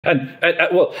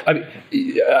Well, I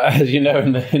mean, as you know,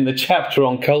 in the chapter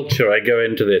on culture, I go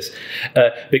into this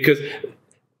because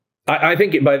I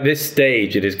think by this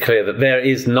stage it is clear that there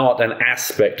is not an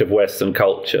aspect of Western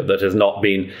culture that has not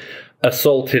been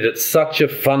assaulted at such a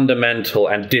fundamental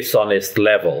and dishonest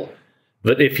level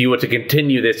that if you were to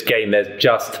continue this game, there's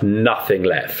just nothing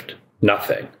left.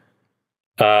 Nothing.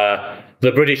 The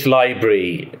British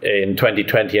Library in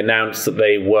 2020 announced that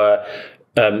they were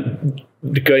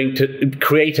going to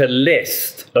create a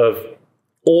list of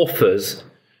authors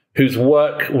whose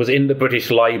work was in the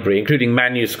British Library, including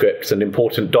manuscripts and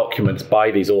important documents by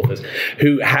these authors,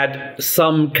 who had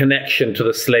some connection to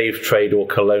the slave trade or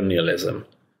colonialism.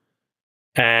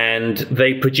 And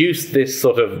they produced this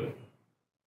sort of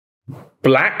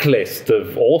blacklist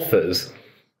of authors,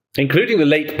 including the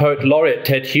late poet laureate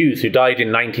Ted Hughes, who died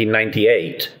in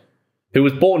 1998, who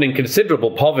was born in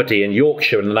considerable poverty in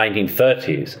Yorkshire in the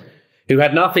 1930s, who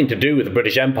had nothing to do with the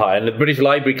British Empire. And the British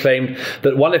Library claimed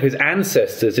that one of his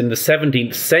ancestors in the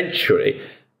 17th century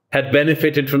had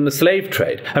benefited from the slave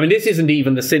trade. I mean, this isn't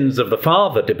even the sins of the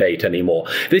father debate anymore.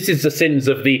 This is the sins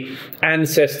of the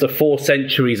ancestor 4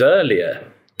 centuries earlier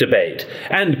debate.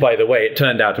 And by the way, it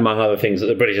turned out, among other things, that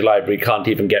the British Library can't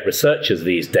even get researchers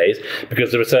these days,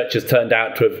 because the researchers turned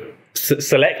out to have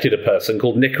selected a person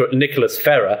called Nicholas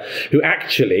Ferrer, who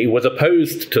actually was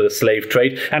opposed to the slave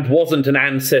trade and wasn't an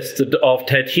ancestor of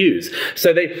Ted Hughes.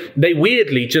 So they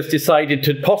weirdly just decided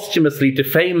to posthumously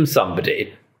defame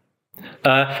somebody.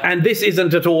 And this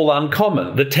isn't at all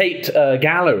uncommon. The Tate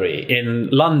Gallery in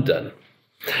London,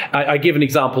 I give an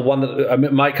example, one that I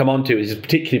might come on to, is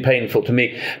particularly painful to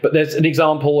me, but there's an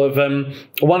example of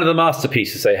one of the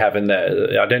masterpieces they have in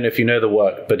there. I don't know if you know the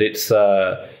work, but it's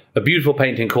a beautiful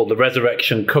painting called The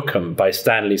Resurrection Cookham by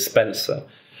Stanley Spencer,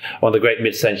 one of the great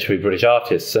mid-century British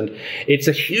artists. And it's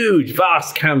a huge,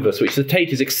 vast canvas, which the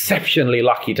Tate is exceptionally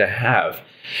lucky to have,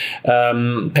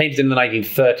 painted in the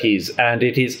 1930s, and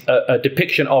it is a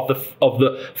depiction of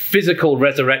the physical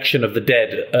resurrection of the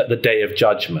dead at the Day of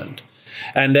Judgment.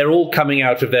 And they're all coming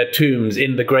out of their tombs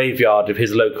in the graveyard of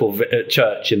his local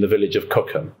church in the village of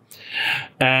Cookham.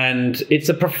 And it's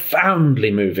a profoundly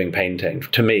moving painting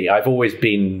to me. I've always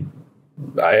been...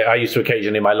 I used to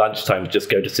occasionally in my lunchtime just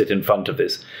go to sit in front of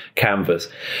this canvas.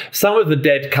 Some of the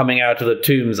dead coming out of the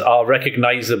tombs are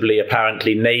recognizably,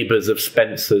 apparently, neighbors of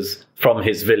Spencer's from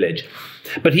his village.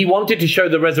 But he wanted to show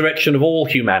the resurrection of all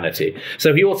humanity.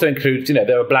 So he also includes,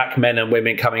 there were black men and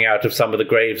women coming out of some of the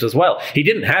graves as well. He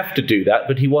didn't have to do that,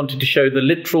 but he wanted to show the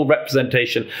literal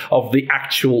representation of the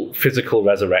actual physical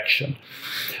resurrection.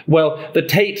 Well, the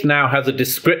Tate now has a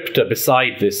descriptor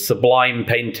beside this sublime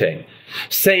painting,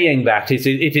 saying that it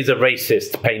is a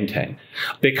racist painting,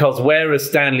 because whereas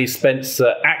Stanley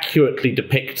Spencer accurately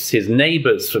depicts his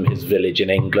neighbours from his village in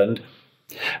England,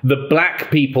 the black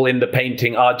people in the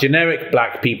painting are generic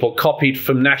black people copied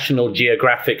from National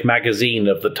Geographic magazine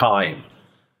of the time.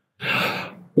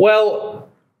 Well,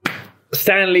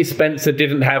 Stanley Spencer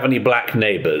didn't have any black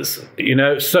neighbours,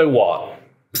 so what?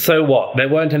 So what? There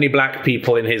weren't any black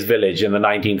people in his village in the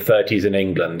 1930s in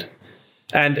England.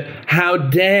 And how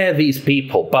dare these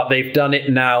people, but they've done it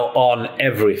now on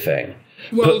everything.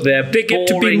 Well, they get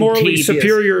to be morally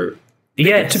superior. They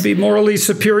get to be morally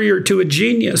superior to a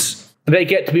genius. They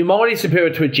get to be morally superior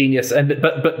to a genius,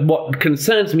 but what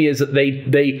concerns me is that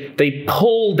they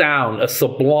pull down a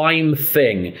sublime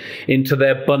thing into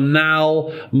their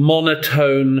banal,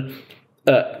 monotone,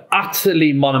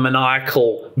 utterly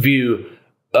monomaniacal view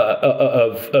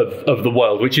of the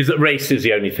world, which is that race is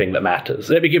the only thing that matters.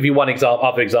 Let me give you one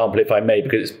other example, if I may,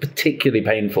 because it's particularly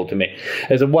painful to me.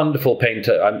 There's a wonderful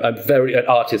painter, an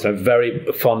artist I'm very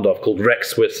fond of, called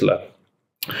Rex Whistler.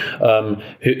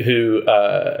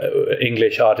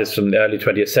 English artist from the early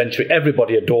 20th century.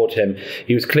 Everybody adored him.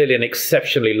 He was clearly an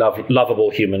exceptionally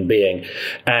lovable human being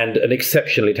and an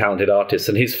exceptionally talented artist.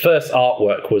 And his first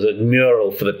artwork was a mural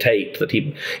for the Tate that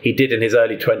he did in his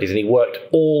early 20s, and he worked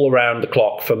all around the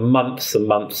clock for months and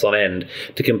months on end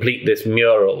to complete this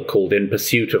mural called In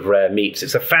Pursuit of Rare Meats.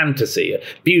 It's a fantasy, a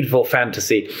beautiful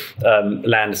fantasy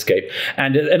landscape,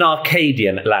 and an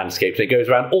Arcadian landscape. And it goes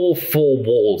around all 4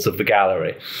 walls of the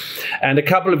gallery. And a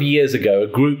couple of years ago, a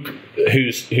group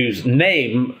whose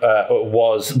name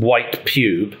was White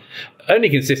Pube, only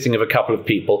consisting of a couple of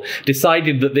people,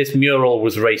 decided that this mural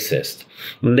was racist.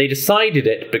 And they decided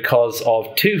it because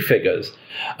of 2 figures,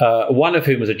 one of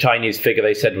whom was a Chinese figure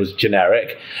they said was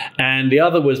generic, and the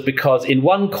other was because in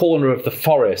one corner of the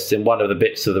forest, in one of the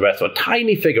bits of the restaurant, a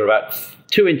tiny figure about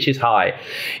 2 inches high,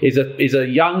 is a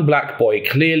young black boy,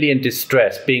 clearly in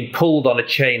distress, being pulled on a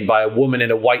chain by a woman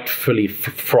in a white frilly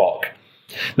frock.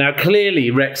 Now,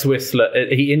 clearly, Rex Whistler,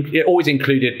 he always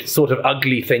included sort of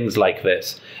ugly things like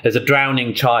this. There's a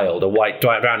drowning child,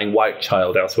 drowning white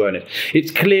child elsewhere in it.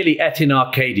 It's clearly et in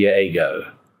Arcadia ego,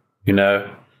 you know?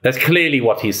 That's clearly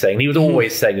what he's saying. He was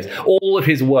always saying this. All of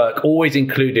his work always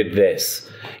included this.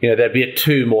 You know, there'd be a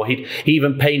tomb, or he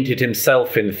even painted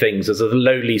himself in things as a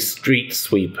lowly street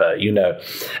sweeper, you know.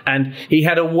 And he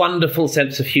had a wonderful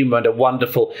sense of humor and a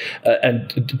wonderful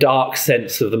and dark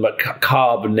sense of the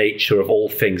macabre nature of all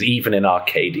things, even in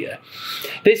Arcadia.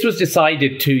 This was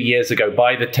decided 2 years ago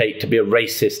by the Tate to be a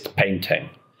racist painting.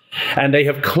 And they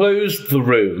have closed the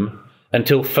room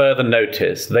until further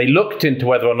notice. They looked into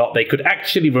whether or not they could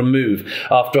actually remove,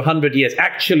 after 100 years,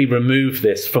 actually remove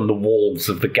this from the walls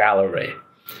of the gallery.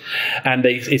 And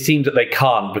it seems that they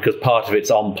can't because part of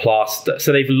it's on plaster.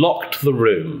 So they've locked the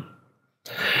room.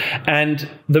 And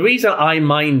the reason I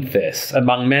mind this,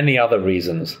 among many other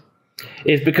reasons,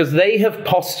 is because they have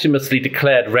posthumously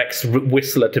declared Rex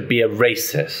Whistler to be a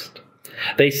racist.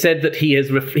 They said that he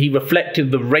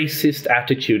reflected the racist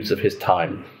attitudes of his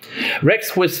time.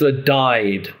 Rex Whistler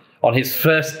died on his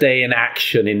first day in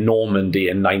action in Normandy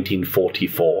in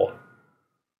 1944.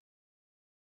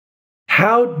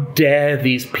 How dare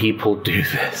these people do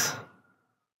this?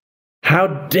 How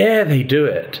dare they do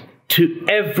it to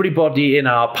everybody in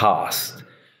our past,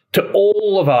 to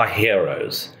all of our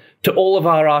heroes, to all of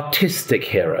our artistic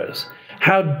heroes?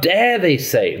 How dare they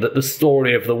say that the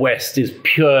story of the West is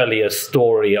purely a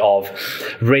story of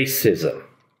racism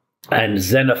and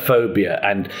xenophobia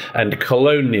and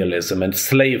colonialism and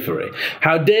slavery?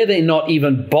 How dare they not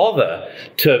even bother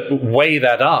to weigh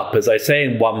that up, as I say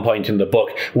in one point in the book,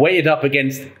 weigh it up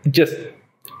against just,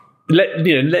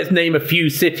 let's name a few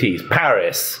cities: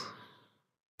 Paris,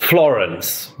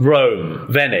 Florence, Rome,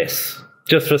 Venice,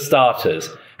 just for starters.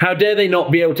 How dare they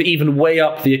not be able to even weigh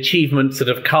up the achievements that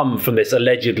have come from this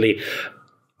allegedly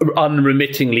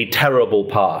unremittingly terrible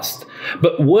past?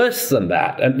 But worse than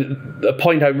that, and the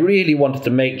point I really wanted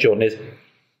to make, Jordan, is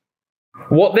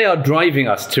what they are driving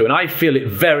us to, and I feel it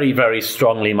very, very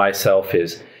strongly myself,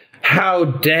 is how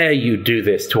dare you do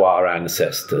this to our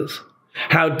ancestors?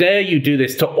 How dare you do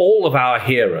this to all of our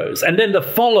heroes? And then the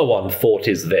follow-on thought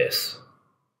is this: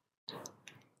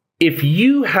 if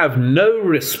you have no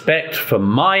respect for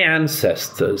my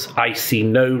ancestors, I see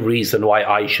no reason why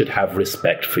I should have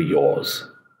respect for yours.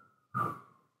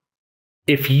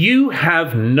 If you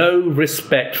have no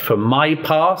respect for my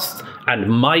past and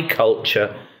my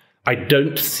culture, I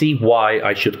don't see why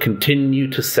I should continue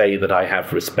to say that I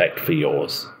have respect for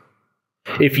yours.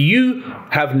 If you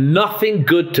have nothing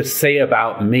good to say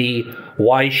about me,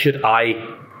 why should I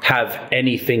have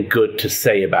anything good to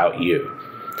say about you?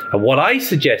 And what I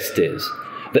suggest is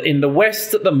that in the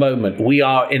West at the moment, we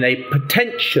are in a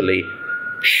potentially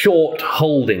short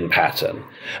holding pattern,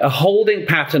 a holding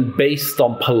pattern based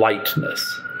on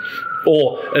politeness.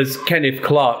 Or, as Kenneth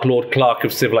Clark, Lord Clark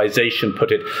of Civilization,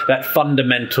 put it, that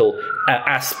fundamental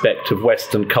aspect of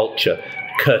Western culture,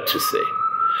 courtesy.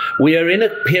 We are in a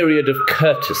period of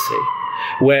courtesy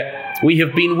where we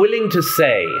have been willing to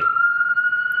say,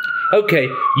 okay,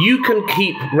 you can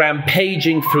keep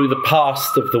rampaging through the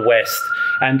past of the West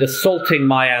and assaulting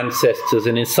my ancestors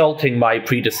and insulting my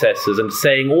predecessors and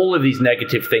saying all of these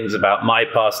negative things about my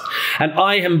past, and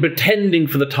I am pretending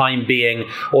for the time being,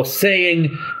 or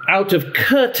saying out of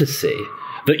courtesy,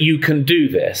 that you can do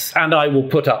this, and I will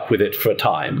put up with it for a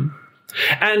time.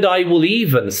 And I will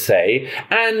even say,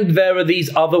 and there are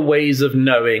these other ways of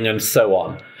knowing, and so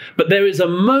on. But there is a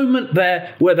moment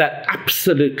there where that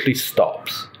absolutely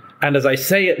stops. And as I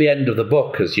say at the end of the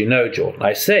book, as you know, Jordan,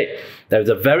 I say there's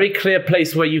a very clear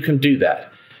place where you can do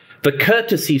that. The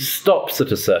courtesy stops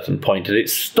at a certain point, and it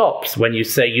stops when you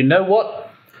say, you know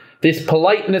what? This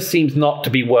politeness seems not to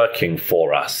be working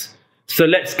for us. So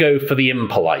let's go for the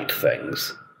impolite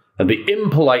things. And the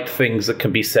impolite things that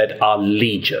can be said are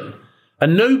legion.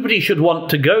 And nobody should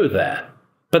want to go there.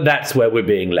 But that's where we're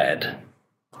being led.